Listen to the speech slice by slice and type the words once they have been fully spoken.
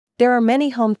There are many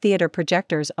home theater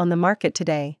projectors on the market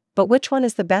today, but which one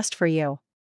is the best for you?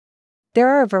 There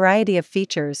are a variety of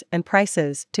features and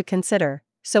prices to consider,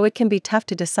 so it can be tough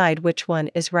to decide which one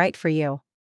is right for you.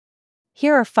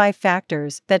 Here are 5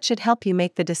 factors that should help you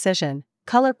make the decision: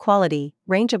 color quality,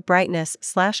 range of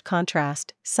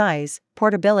brightness/contrast, size,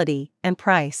 portability, and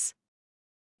price.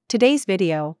 Today's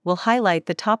video will highlight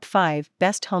the top 5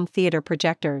 best home theater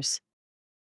projectors.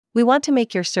 We want to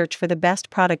make your search for the best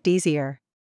product easier.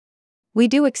 We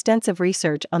do extensive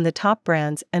research on the top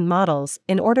brands and models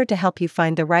in order to help you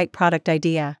find the right product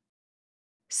idea.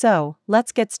 So,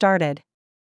 let's get started.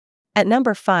 At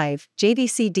number 5,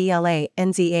 JVC DLA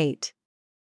NZ8.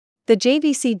 The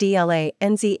JVC DLA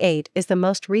NZ8 is the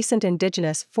most recent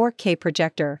indigenous 4K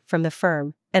projector from the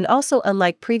firm, and also,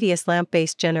 unlike previous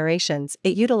lamp-based generations,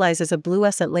 it utilizes a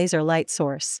fluorescent laser light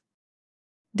source.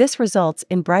 This results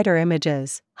in brighter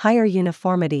images, higher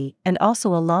uniformity, and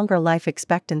also a longer life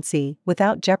expectancy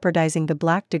without jeopardizing the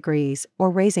black degrees or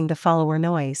raising the follower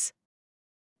noise.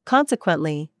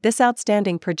 Consequently, this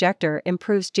outstanding projector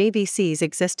improves JVC's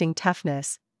existing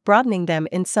toughness, broadening them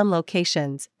in some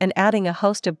locations and adding a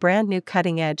host of brand new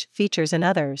cutting-edge features in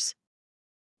others.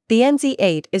 The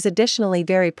NZ8 is additionally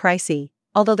very pricey,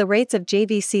 although the rates of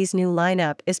JVC's new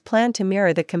lineup is planned to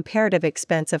mirror the comparative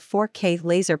expense of 4K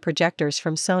laser projectors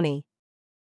from Sony.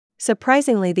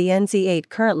 Surprisingly, the NZ8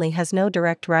 currently has no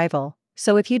direct rival,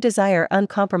 so if you desire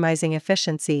uncompromising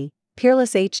efficiency,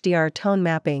 peerless HDR tone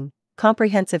mapping,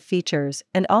 comprehensive features,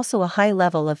 and also a high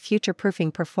level of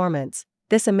future-proofing performance,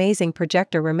 this amazing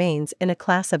projector remains in a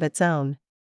class of its own.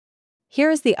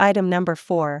 Here is the item number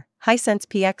 4, Hisense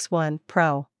PX1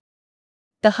 Pro.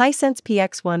 The Hisense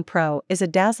PX1 Pro is a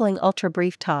dazzling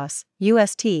ultra-brief toss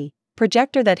 (UST)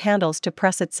 projector that handles to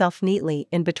press itself neatly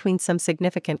in between some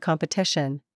significant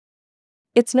competition.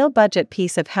 It's no budget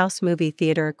piece of house movie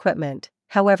theater equipment,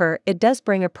 however, it does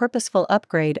bring a purposeful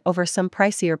upgrade over some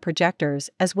pricier projectors,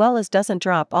 as well as doesn't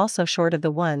drop also short of the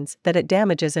ones that it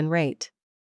damages in rate.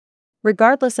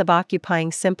 Regardless of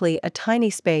occupying simply a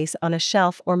tiny space on a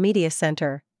shelf or media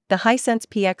center, the Hisense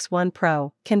PX1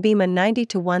 Pro can beam a 90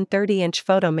 to 130-inch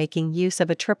photo making use of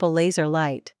a triple laser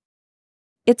light.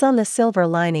 It's on the silver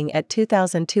lining at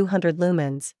 2200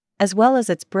 lumens, as well as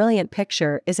its brilliant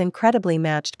picture is incredibly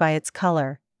matched by its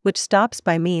color, which stops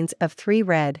by means of 3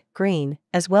 red, green,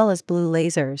 as well as blue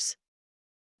lasers.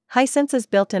 Hisense's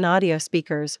built-in audio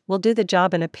speakers will do the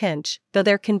job in a pinch, though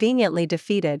they're conveniently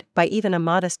defeated by even a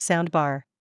modest soundbar.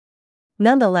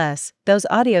 Nonetheless, those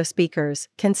audio speakers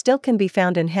can be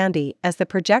found in handy, as the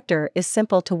projector is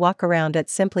simple to walk around at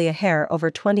simply a hair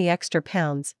over 20 extra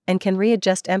pounds and can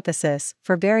readjust emphasis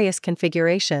for various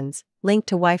configurations, link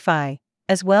to Wi-Fi,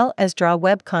 as well as draw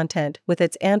web content with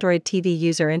its Android TV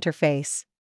user interface.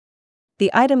 The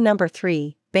item number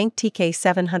 3, Bank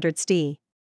TK700 ST.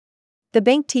 The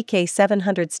Bank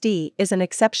TK700 ST is an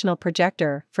exceptional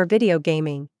projector for video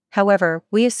gaming. However,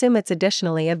 we assume it's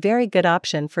additionally a very good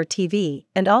option for TV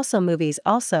and also movies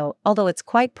also, although it's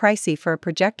quite pricey for a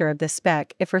projector of this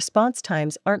spec if response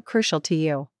times aren't crucial to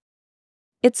you.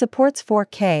 It supports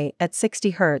 4K at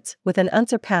 60 Hz with an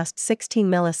unsurpassed 16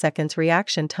 milliseconds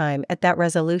reaction time at that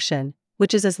resolution,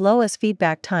 which is as low as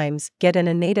feedback times get in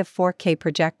a native 4K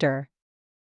projector.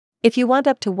 If you want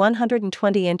up to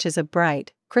 120 inches of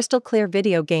bright, crystal clear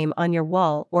video game on your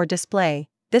wall or display,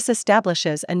 this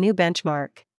establishes a new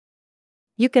benchmark.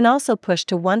 You can also push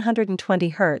to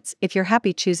 120 Hz if you're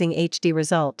happy choosing HD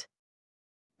result.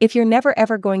 If you're never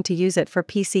ever going to use it for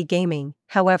PC gaming,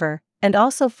 however, and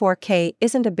also 4K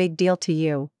isn't a big deal to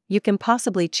you, you can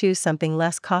possibly choose something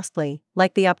less costly,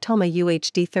 like the Optoma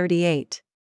UHD 38.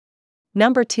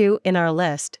 Number 2 in our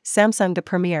list, Samsung The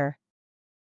Premier.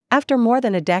 After more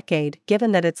than a decade,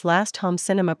 given that its last home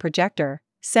cinema projector,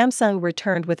 Samsung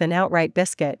returned with an outright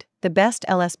biscuit, the best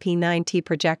LSP9T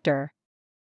projector.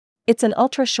 It's an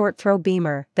ultra-short throw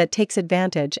beamer that takes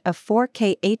advantage of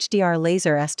 4K HDR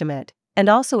laser estimate, and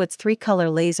also its 3-color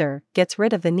laser gets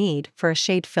rid of the need for a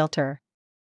shade filter.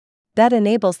 That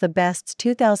enables the best's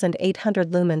 2800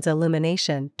 lumens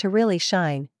illumination to really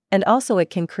shine, and also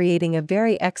it can creating a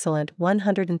very excellent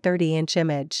 130-inch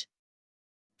image.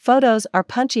 Photos are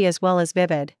punchy as well as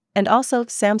vivid, and also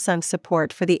Samsung's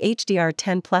support for the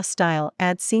HDR10+ style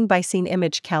adds scene-by-scene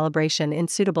image calibration in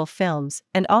suitable films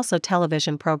and also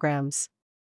television programs.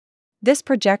 This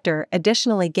projector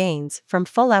additionally gains from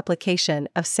full application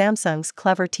of Samsung's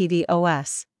Clever TV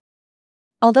OS.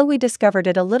 Although we discovered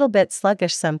it a little bit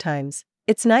sluggish sometimes,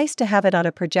 it's nice to have it on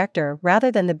a projector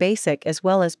rather than the basic as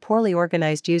well as poorly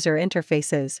organized user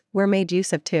interfaces we're made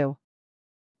use of too.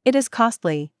 It is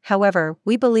costly, however,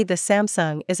 we believe the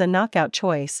Samsung is a knockout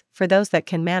choice for those that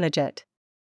can manage it.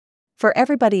 For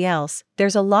everybody else,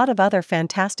 there's a lot of other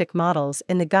fantastic models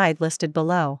in the guide listed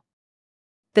below.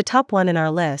 The top one in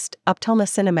our list, Optoma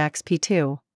Cinemax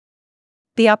P2.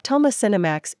 The Optoma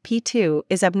Cinemax P2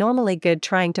 is abnormally good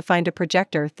trying to find a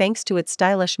projector thanks to its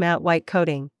stylish matte white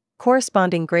coating,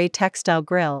 corresponding gray textile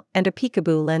grille, and a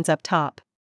peekaboo lens up top.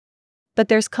 But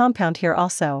there's compound here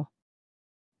also.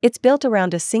 It's built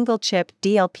around a single-chip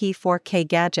DLP 4K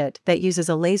gadget that uses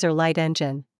a laser light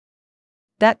engine.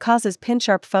 That causes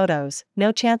pin-sharp photos,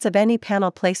 no chance of any panel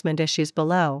placement issues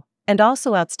below, and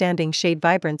also outstanding shade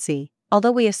vibrancy,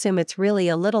 although we assume it's really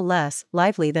a little less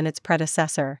lively than its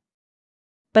predecessor.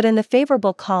 But in the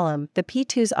favorable column, the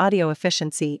P2's audio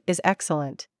efficiency is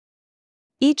excellent.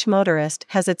 Each motorist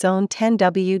has its own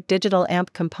 10W digital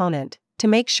amp component, to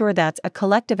make sure that's a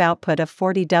collective output of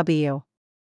 40W.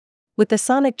 With the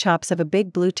sonic chops of a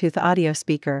big Bluetooth audio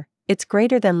speaker, it's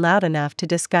greater than loud enough to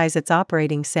disguise its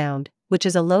operating sound, which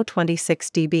is a low 26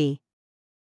 dB.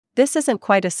 This isn't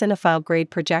quite a cinephile-grade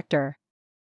projector.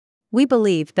 We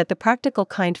believe that the practical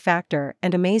kind factor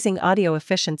and amazing audio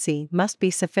efficiency must be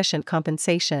sufficient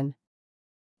compensation.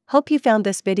 Hope you found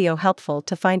this video helpful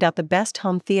to find out the best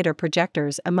home theater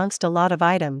projectors amongst a lot of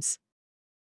items.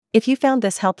 If you found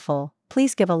this helpful,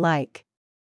 please give a like.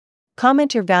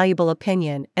 Comment your valuable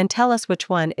opinion and tell us which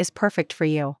one is perfect for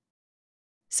you.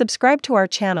 Subscribe to our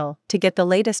channel to get the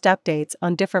latest updates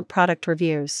on different product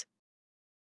reviews.